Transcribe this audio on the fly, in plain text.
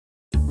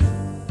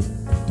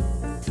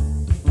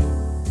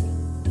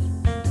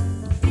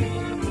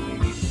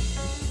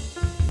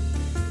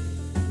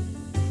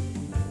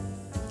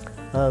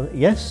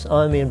Yes,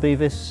 I'm Ian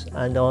Beavis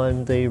and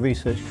I'm the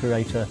Research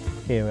Curator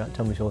here at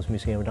Tunbridge Wells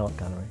Museum and Art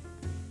Gallery.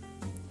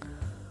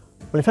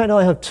 Well, in fact,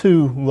 I have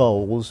two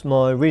roles.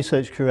 My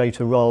Research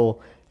Curator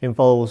role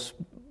involves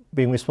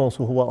being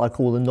responsible for what I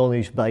call the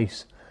knowledge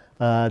base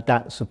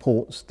that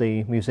supports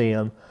the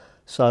museum.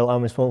 So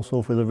I'm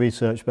responsible for the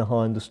research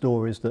behind the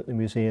stories that the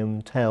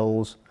museum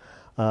tells,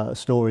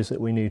 stories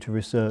that we need to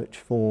research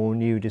for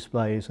new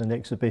displays and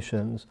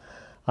exhibitions,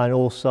 and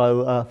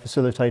also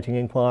facilitating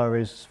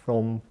inquiries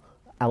from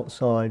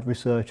outside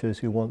researchers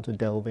who want to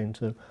delve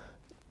into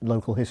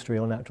local history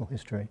or natural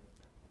history.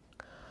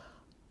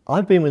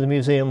 I've been with the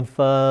museum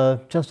for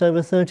just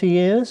over 30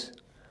 years,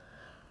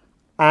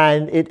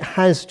 and it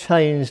has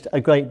changed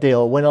a great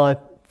deal. When I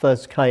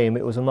first came,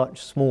 it was a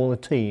much smaller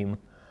team.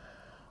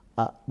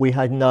 We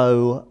had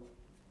no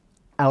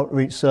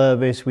outreach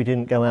service, we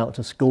didn't go out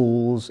to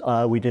schools,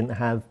 we didn't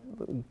have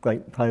a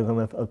great program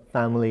of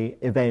family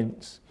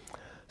events.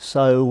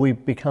 So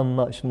we've become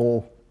much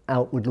more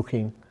outward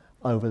looking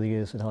over the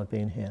years that I've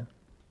been here.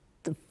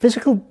 The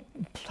physical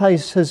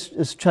place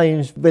has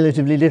changed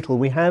relatively little.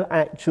 We have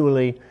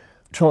actually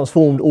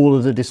transformed all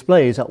of the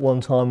displays at one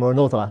time or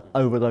another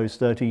over those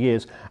 30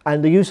 years.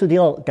 And the use of the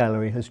art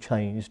gallery has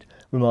changed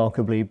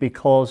remarkably,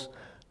 because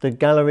the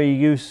gallery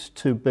used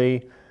to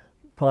be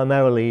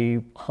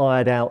primarily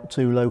hired out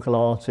to local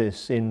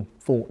artists in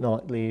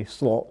fortnightly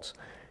slots.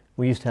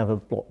 We used to have a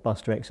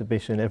blockbuster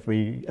exhibition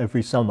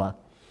every summer.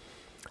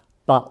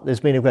 But there's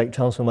been a great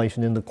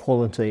transformation in the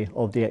quality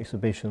of the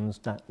exhibitions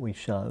that we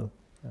show.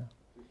 Yeah.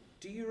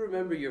 Do you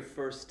remember your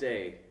first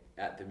day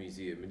at the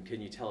museum, and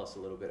can you tell us a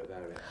little bit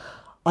about it?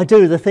 I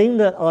do. The thing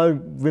that I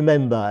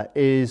remember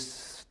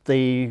is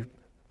the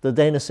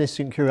then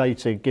assistant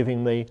curator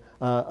giving me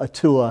a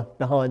tour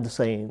behind the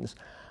scenes.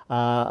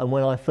 And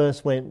when I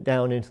first went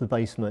down into the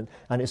basement,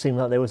 and it seemed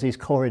like there was these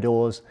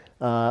corridors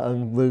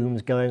and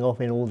rooms going off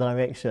in all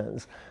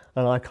directions,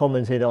 and I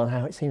commented on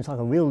how it seems like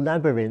a real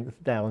labyrinth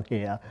down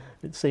here.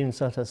 It seems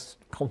such a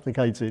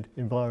complicated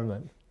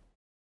environment.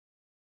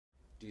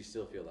 Do you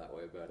still feel that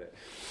way about it?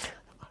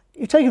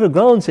 You take it for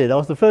granted.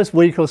 After the first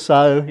week or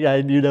so, yeah,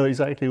 you know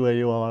exactly where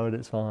you are and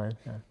it's fine.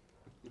 Yeah.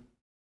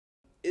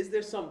 Is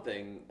there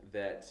something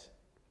that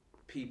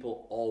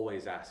people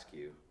always ask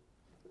you?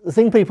 The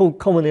thing people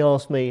commonly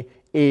ask me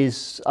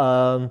is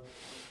why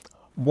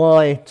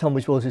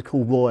Tunbridge Wells is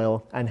called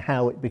Royal and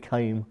how it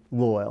became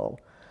Royal.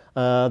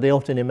 They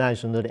often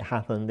imagine that it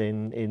happened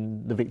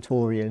in the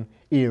Victorian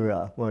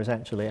era, whereas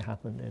actually it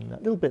happened in a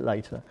little bit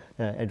later,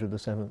 Edward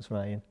VII's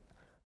reign.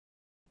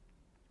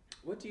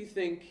 What do you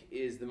think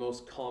is the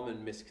most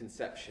common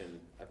misconception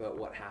about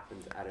what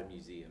happens at a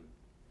museum?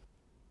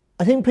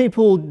 I think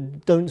people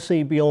don't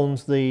see beyond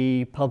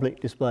the public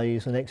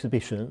displays and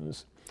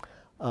exhibitions.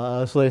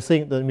 So they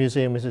think that the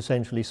museum is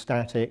essentially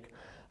static,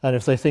 and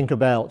if they think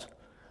about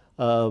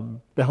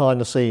behind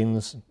the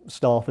scenes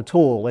staff at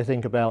all, they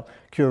think about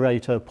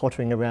curator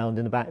pottering around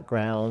in the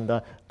background,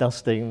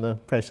 dusting the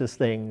precious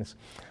things.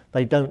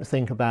 They don't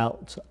think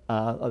about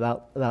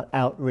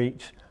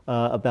outreach,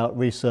 about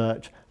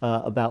research,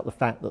 about the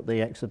fact that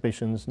the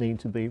exhibitions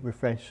need to be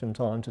refreshed from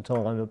time to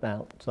time,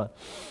 about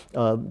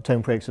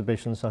temporary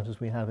exhibitions such as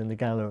we have in the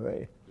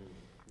gallery.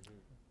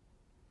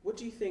 What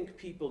do you think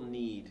people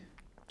need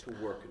to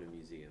work in a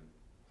museum?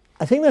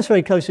 I think that's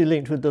very closely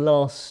linked with the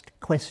last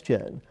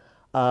question,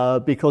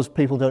 because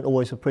people don't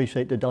always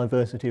appreciate the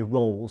diversity of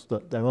roles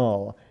that there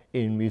are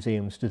in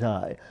museums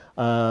today.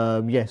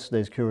 Yes,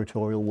 there's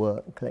curatorial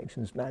work,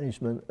 collections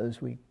management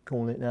as we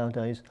call it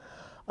nowadays,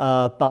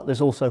 but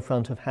there's also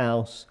front of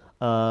house,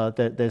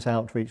 there's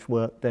outreach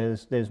work,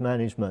 there's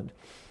management.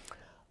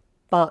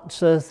 But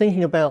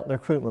thinking about the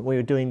recruitment we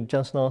were doing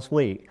just last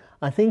week,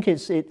 I think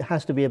it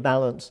has to be a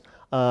balance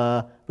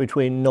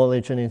between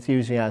knowledge and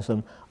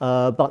enthusiasm,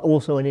 but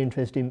also an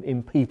interest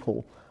in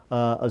people,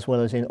 as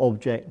well as in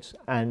objects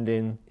and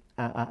in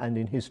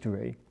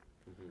history.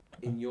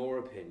 In your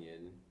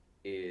opinion,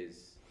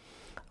 is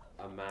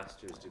a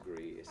master's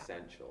degree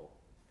essential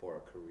for a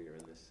career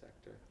in this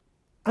sector?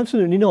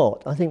 Absolutely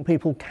not. I think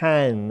people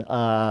can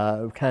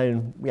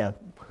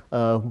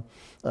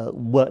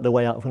work their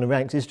way up from the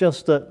ranks. It's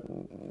just that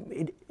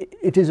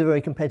it is a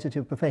very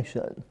competitive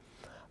profession.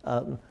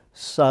 A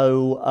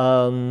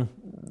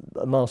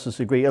master's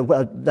degree,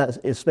 that's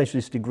a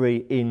specialist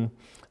degree in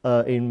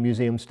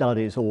museum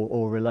studies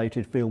or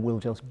related field, will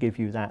just give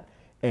you that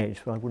edge,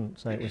 but I wouldn't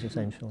say it was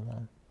essential,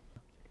 no.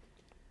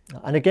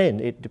 And again,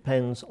 it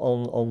depends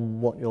on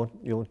what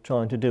you're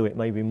trying to do. It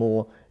may be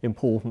more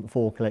important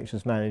for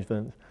collections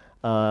management,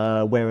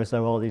 whereas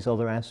there are these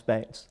other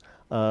aspects,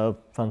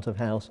 front of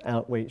house,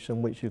 outreach,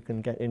 in which you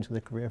can get into the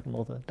career from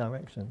other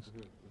directions.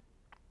 Mm-hmm.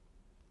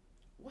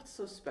 What's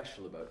so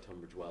special about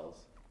Tunbridge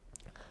Wells?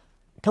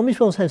 Tunbridge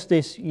Wells has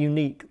this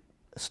unique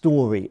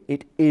story.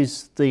 It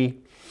is the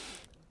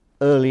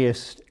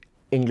earliest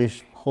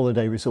English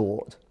holiday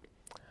resort.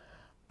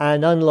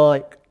 And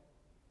unlike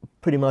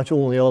pretty much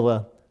all the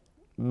other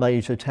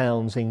major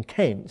towns in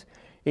Kent,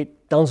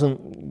 it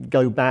doesn't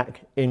go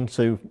back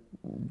into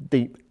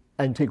deep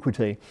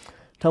antiquity.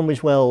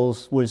 Tunbridge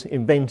Wells was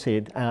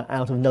invented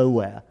out of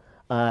nowhere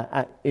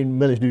in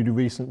relatively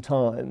recent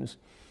times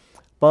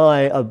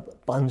by a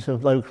bunch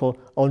of local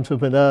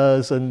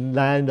entrepreneurs and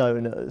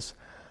landowners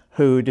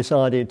who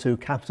decided to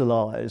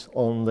capitalise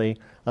on the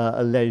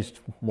alleged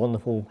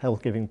wonderful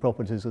health-giving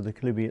properties of the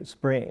Chalybeate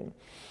Spring.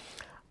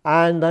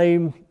 And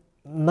they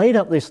made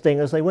up this thing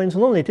as they went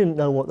along. They didn't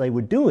know what they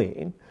were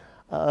doing,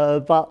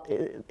 but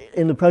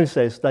in the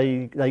process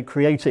they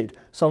created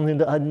something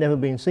that had never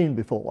been seen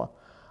before,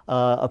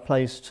 a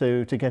place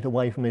to get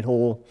away from it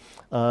all,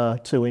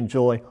 to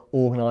enjoy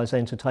organised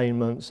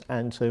entertainments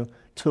and to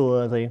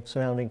tour the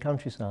surrounding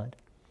countryside.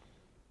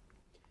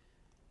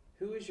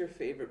 Who is your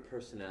favourite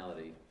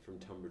personality from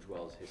Tunbridge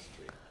Wells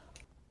history?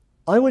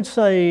 I would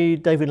say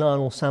David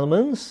Lionel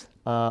Salomons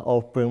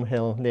of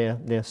Broomhill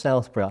near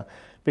Southborough,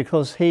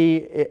 because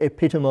he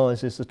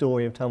epitomises the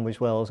story of Tunbridge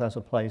Wells as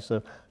a place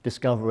of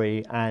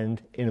discovery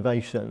and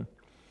innovation.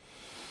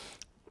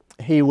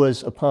 He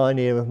was a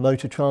pioneer of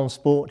motor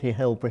transport. He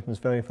held Britain's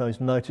very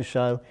first motor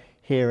show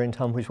here in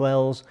Tunbridge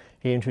Wells.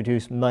 He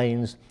introduced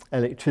mains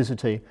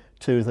electricity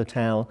to the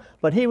town,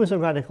 but he was a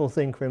radical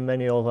thinker in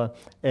many other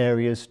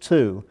areas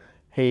too.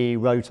 He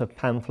wrote a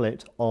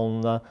pamphlet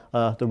on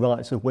the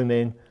rights of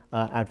women,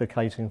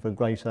 advocating for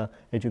greater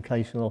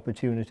educational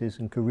opportunities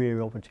and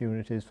career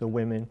opportunities for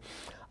women.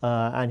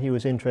 And he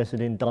was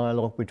interested in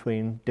dialogue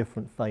between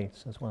different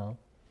faiths as well.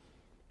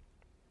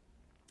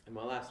 And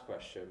my last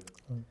question,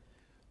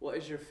 what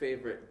is your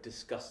favourite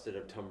disgusted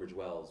of Tunbridge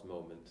Wells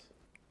moment?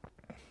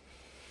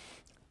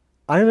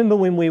 I remember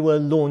when we were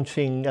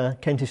launching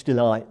Kentish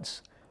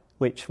Delights,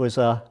 which was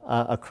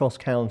a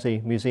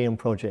cross-county museum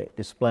project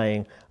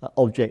displaying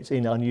objects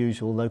in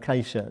unusual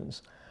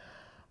locations.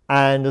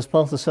 And as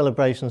part of the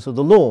celebrations of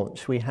the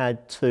launch, we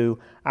had 2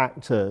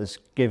 actors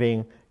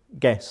giving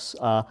guests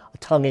a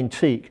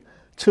tongue-in-cheek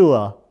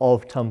tour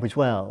of Tunbridge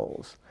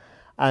Wells.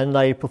 And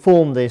they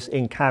performed this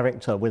in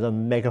character with a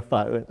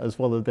megaphone as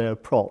well as their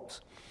props.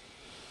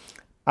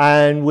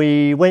 And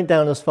we went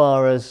down as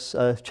far as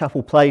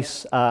Chapel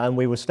Place, and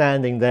we were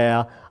standing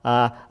there,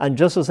 and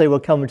just as they were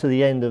coming to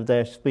the end of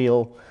their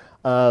spiel,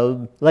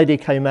 a lady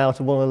came out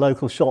of one of the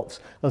local shops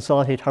and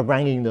started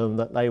haranguing them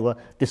that they were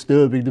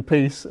disturbing the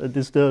peace and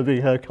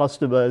disturbing her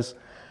customers,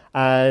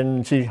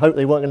 and she hoped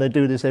they weren't going to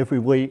do this every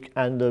week,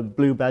 and the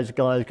blue badge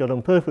guys got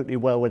on perfectly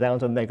well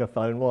without a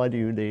megaphone. Why do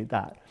you need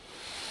that?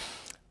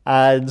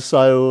 And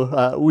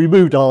so we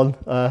moved on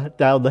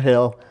down the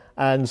hill,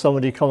 and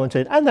somebody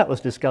commented, and that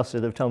was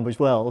disgusted of Tunbridge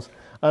Wells.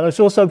 And I'm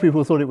sure some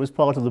people thought it was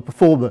part of the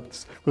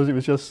performance because it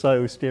was just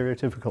so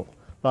stereotypical,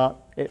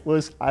 but it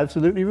was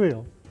absolutely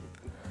real.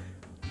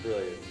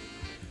 Brilliant.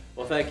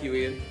 Well, thank you,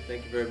 Ian.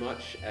 Thank you very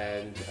much.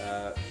 And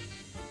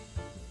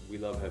we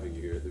love having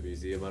you here at the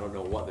museum. I don't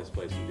know what this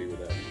place would be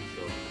without you,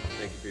 so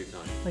thank you for your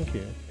time. Thank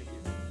you.